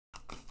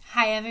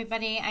Hi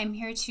everybody, I'm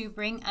here to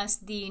bring us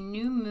the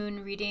new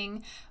moon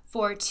reading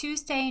for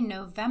Tuesday,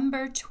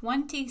 November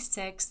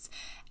 26th,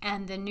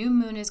 and the new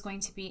moon is going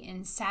to be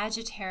in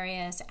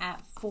Sagittarius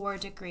at 4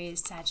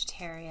 degrees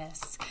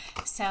Sagittarius.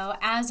 So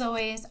as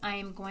always,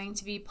 I'm going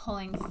to be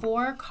pulling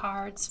 4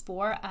 cards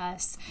for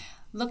us,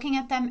 looking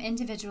at them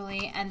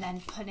individually and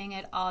then putting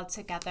it all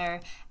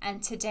together.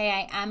 And today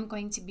I am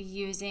going to be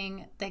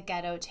using the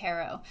Ghetto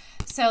Tarot.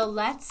 So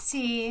let's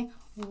see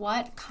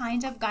what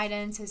kind of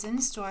guidance is in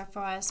store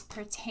for us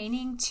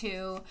pertaining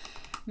to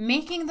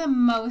making the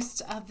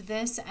most of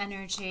this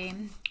energy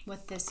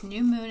with this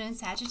new moon in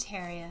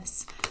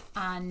Sagittarius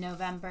on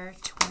November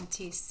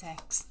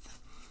 26th.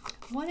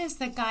 What is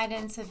the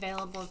guidance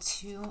available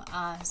to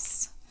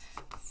us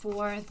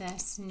for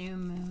this new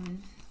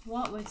moon?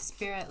 What would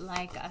Spirit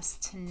like us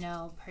to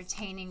know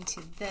pertaining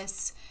to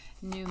this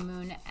new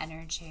moon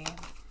energy?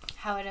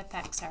 How it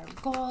affects our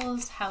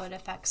goals, how it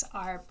affects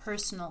our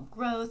personal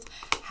growth,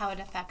 how it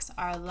affects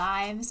our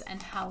lives,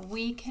 and how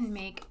we can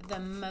make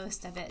the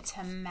most of it to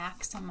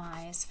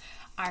maximize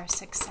our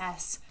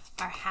success,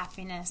 our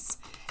happiness,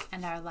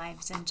 and our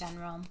lives in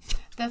general.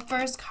 The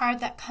first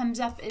card that comes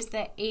up is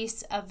the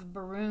Ace of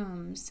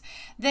Brooms.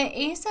 The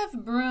Ace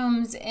of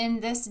Brooms in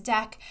this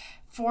deck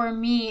for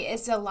me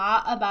is a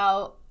lot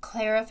about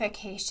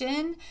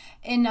clarification.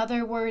 In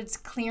other words,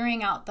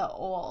 clearing out the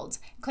old.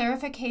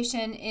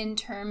 Clarification in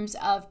terms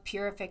of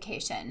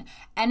purification,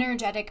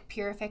 energetic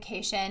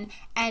purification,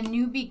 and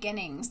new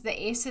beginnings.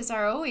 The aces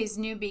are always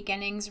new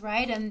beginnings,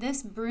 right? And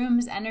this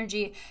Broom's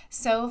energy,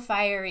 so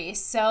fiery,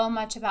 so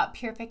much about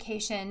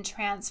purification,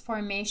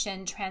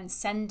 transformation,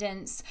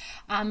 transcendence,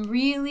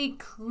 really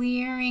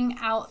clearing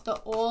out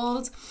the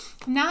old,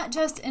 not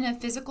just in a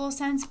physical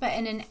sense, but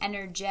in an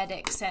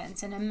energetic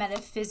sense, in a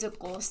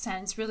metaphysical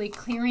sense, really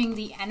clearing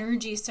the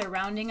energy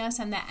surrounding us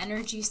and the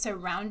energy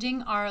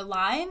surrounding our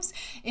lives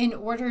in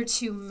order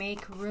to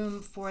make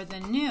room for the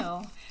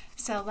new.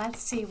 So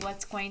let's see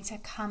what's going to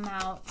come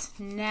out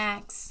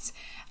next.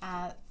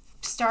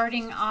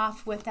 Starting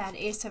off with that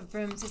Ace of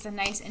Brooms is a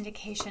nice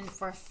indication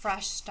for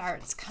fresh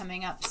starts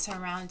coming up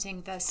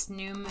surrounding this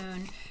new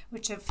moon,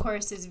 which of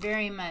course is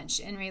very much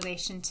in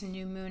relation to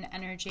new moon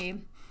energy.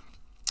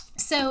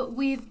 So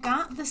we've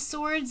got the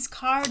Swords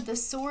card, the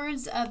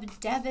Swords of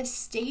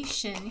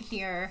Devastation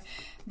here.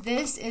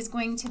 This is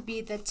going to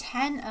be the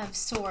Ten of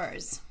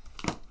Swords.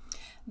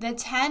 The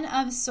Ten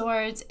of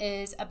Swords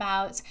is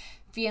about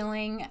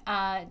feeling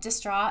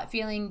distraught,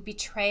 feeling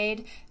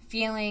betrayed,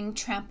 feeling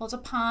trampled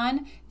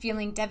upon,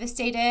 feeling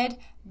devastated,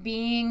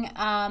 being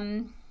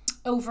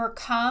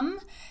overcome.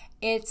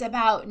 It's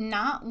about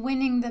not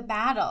winning the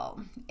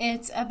battle.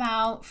 It's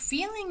about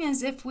feeling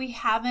as if we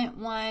haven't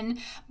won,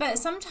 but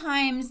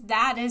sometimes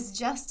that is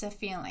just a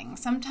feeling.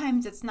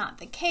 Sometimes it's not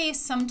the case.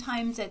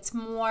 Sometimes it's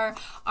more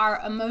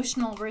our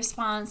emotional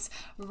response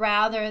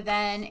rather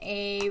than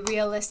a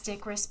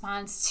realistic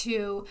response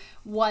to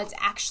what's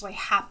actually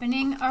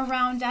happening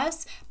around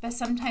us. But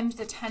sometimes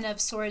the Ten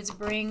of Swords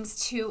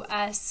brings to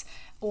us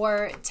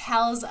or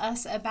tells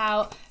us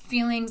about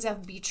feelings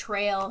of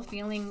betrayal,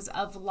 feelings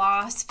of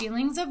loss,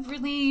 feelings of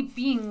really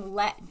being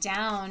let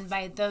down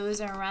by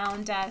those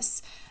around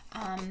us,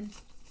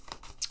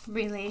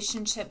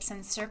 relationships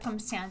and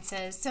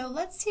circumstances. So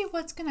let's see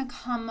what's going to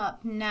come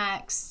up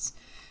next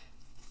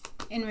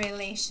in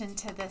relation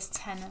to this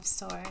Ten of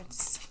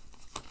Swords.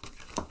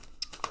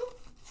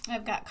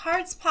 I've got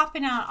cards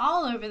popping out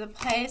all over the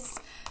place.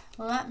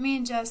 Let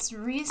me just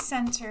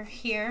recenter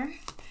here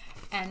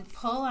and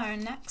pull our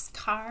next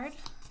card.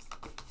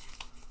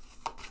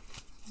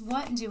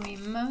 What do we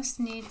most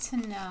need to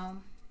know?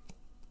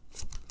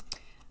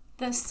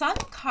 The Sun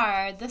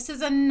card, this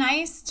is a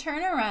nice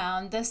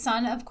turnaround. The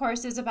Sun, of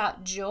course, is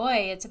about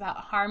joy. It's about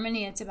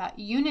harmony. It's about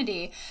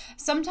unity.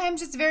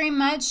 Sometimes it's very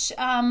much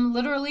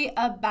literally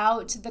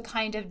about the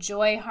kind of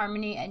joy,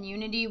 harmony, and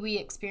unity we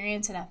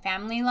experience in a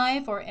family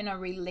life or in a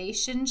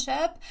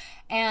relationship,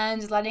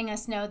 and letting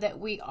us know that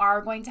we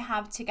are going to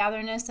have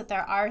togetherness, that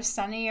there are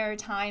sunnier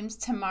times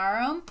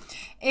tomorrow.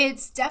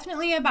 It's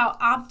definitely about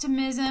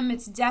optimism.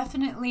 It's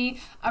definitely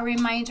a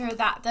reminder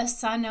that the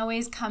sun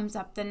always comes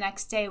up the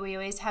next day. We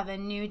always have a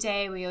new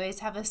day. We always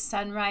have a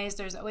sunrise.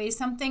 There's always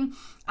something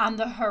on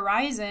the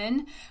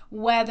horizon,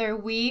 whether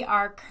we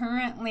are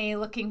currently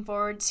looking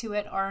forward to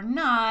it or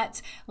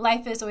not.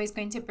 Life is always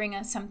going to bring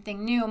us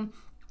something new.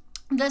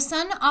 The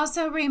sun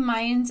also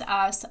reminds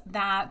us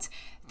that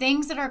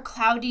things that are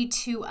cloudy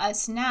to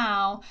us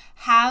now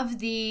have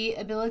the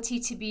ability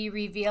to be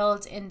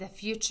revealed in the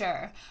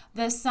future.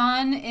 The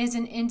sun is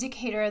an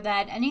indicator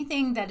that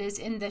anything that is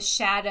in the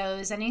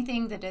shadows,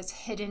 anything that is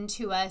hidden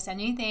to us,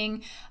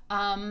 anything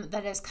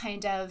that is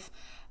kind of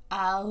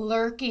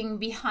lurking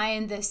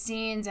behind the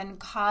scenes and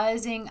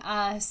causing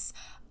us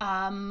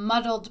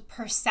muddled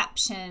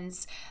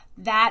perceptions,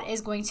 that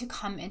is going to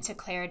come into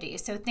clarity.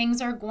 So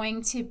things are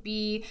going to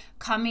be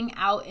coming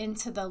out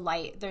into the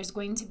light. There's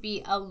going to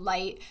be a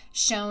light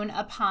shown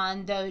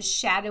upon those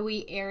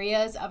shadowy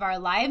areas of our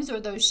lives, or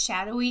those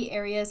shadowy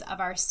areas of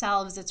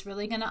ourselves. It's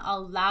really going to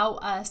allow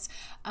us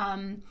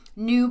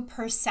new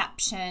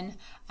perception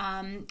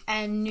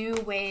and new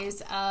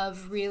ways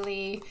of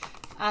really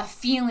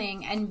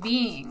feeling and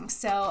being.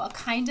 So a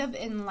kind of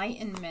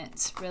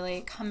enlightenment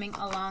really coming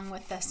along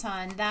with the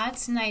sun.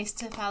 That's nice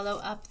to follow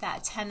up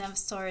that 10 of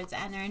Swords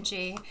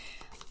energy.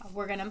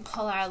 We're going to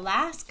pull our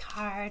last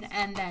card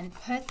and then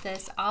put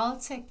this all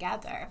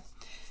together.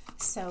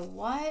 So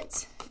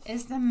what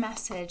is the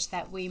message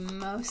that we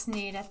most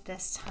need at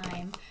this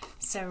time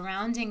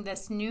surrounding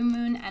this new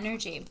moon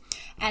energy?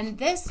 And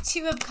this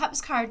Two of Cups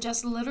card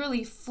just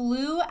literally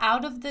flew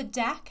out of the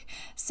deck.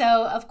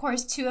 So of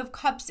course, Two of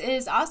Cups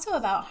is also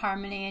about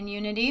harmony and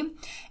unity.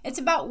 It's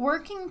about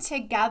working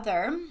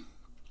together.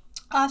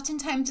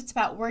 Oftentimes it's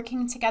about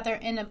working together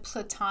in a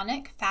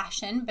platonic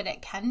fashion, but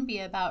it can be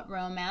about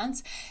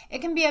romance. It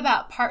can be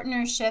about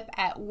partnership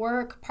at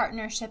work,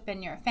 partnership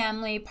in your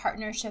family,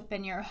 partnership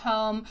in your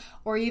home,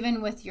 or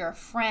even with your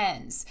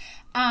friends.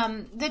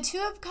 The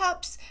Two of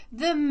Cups,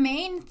 the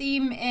main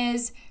theme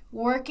is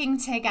working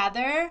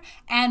together,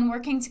 and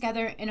working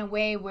together in a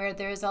way where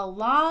there's a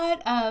lot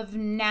of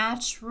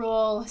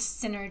natural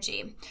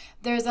synergy.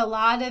 There's a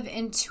lot of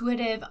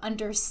intuitive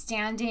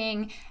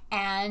understanding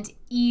and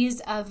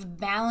ease of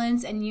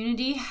balance and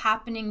unity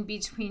happening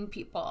between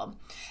people.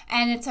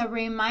 And it's a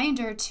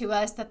reminder to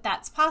us that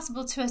that's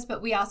possible to us,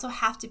 but we also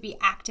have to be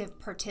active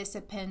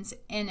participants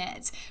in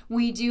it.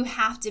 We do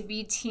have to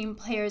be team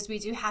players. We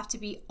do have to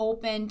be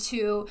open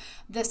to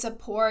the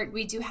support.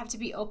 We do have to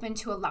be open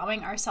to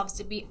allowing ourselves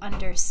to be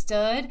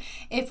understood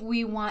if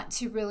we want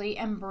to really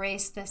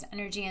embrace this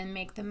energy and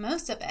make the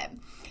most of it.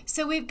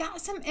 So we've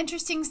got some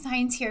interesting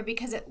signs here,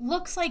 because it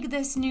looks like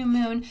this new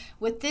moon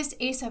with this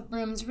Ace of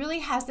Brooms really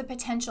has the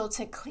potential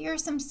to clear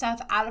some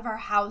stuff out of our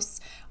house,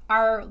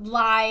 our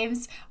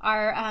lives,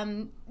 our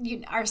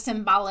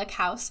symbolic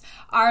house,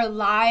 our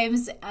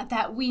lives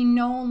that we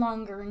no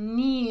longer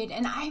need.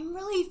 And I'm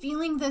really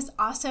feeling this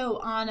also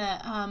on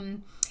a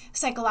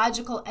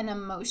psychological and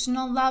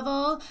emotional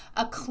level,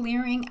 a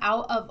clearing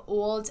out of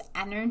old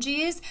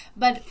energies.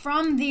 But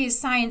from these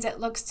signs,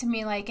 it looks to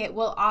me like it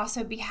will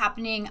also be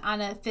happening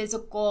on a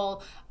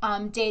physical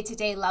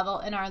day-to-day level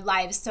in our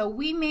lives. So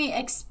we may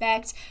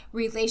expect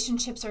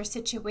relationships or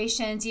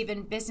situations,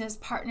 even business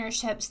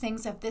partnerships,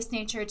 things of this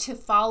nature, to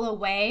fall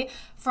away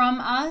from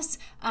us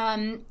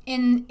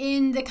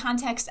in the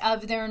context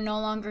of they're no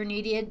longer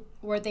needed,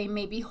 or they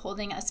may be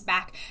holding us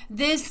back.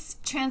 This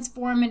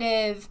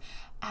transformative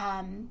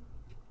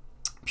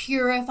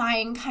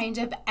purifying kind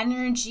of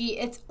energy,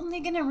 it's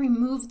only going to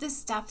remove the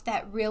stuff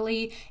that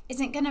really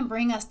isn't going to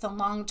bring us the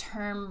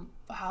long-term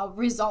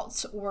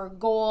results or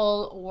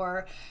goal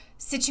or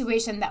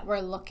situation that we're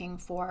looking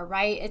for,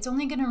 right? It's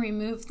only going to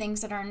remove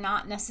things that are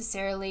not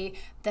necessarily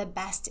the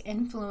best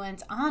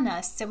influence on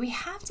us. So we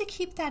have to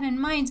keep that in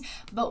mind.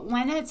 But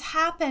when it's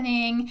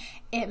happening,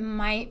 it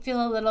might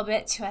feel a little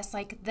bit to us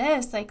like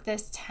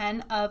this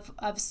 10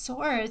 of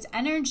Swords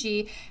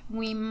energy.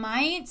 We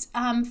might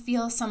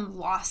feel some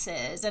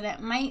losses, and it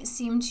might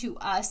seem to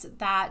us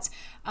that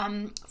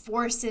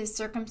forces,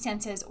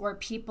 circumstances, or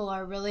people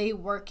are really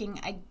working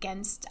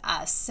against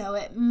us. So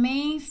it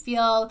may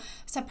feel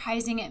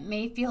surprising, it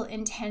may feel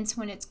intense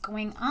when it's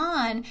going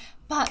on,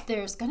 but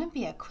there's going to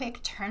be a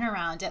quick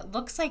turnaround. It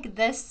looks like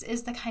this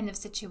is the kind of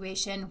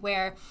situation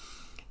where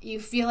you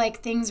feel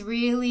like things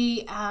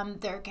really,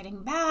 they're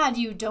getting bad,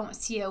 you don't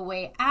see a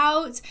way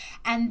out,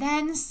 and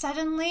then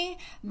suddenly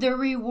the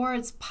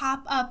rewards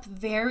pop up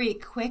very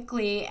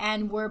quickly,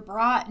 and we're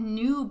brought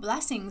new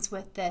blessings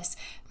with this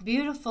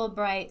beautiful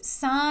bright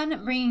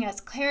sun, bringing us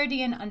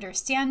clarity and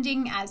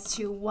understanding as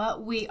to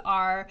what we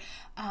are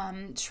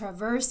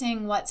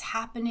traversing, what's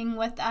happening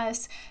with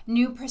us,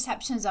 new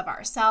perceptions of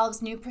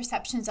ourselves, new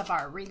perceptions of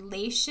our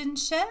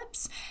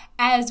relationships,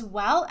 as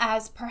well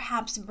as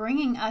perhaps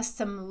bringing us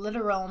some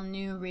literal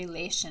new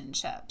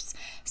relationships.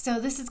 So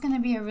this is going to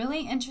be a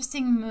really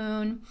interesting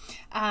moon,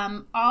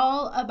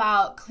 all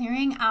about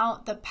clearing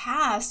out the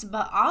past,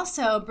 but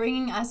also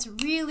bringing us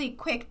really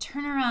quick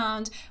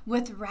turnaround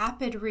with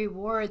rapid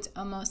rewards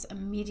almost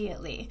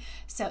immediately.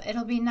 So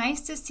it'll be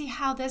nice to see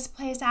how this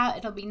plays out.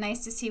 It'll be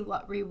nice to see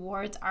what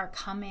rewards are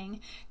coming.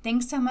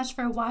 Thanks so much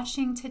for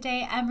watching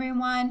today,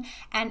 everyone.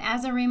 And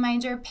as a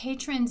reminder,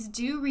 patrons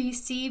do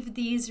receive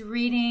these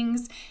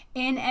readings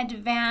in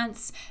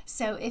advance.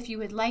 So if you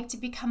would like to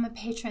become a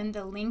patron,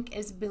 the link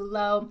is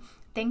below.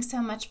 Thanks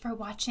so much for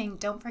watching.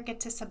 Don't forget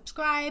to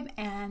subscribe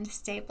and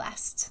stay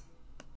blessed.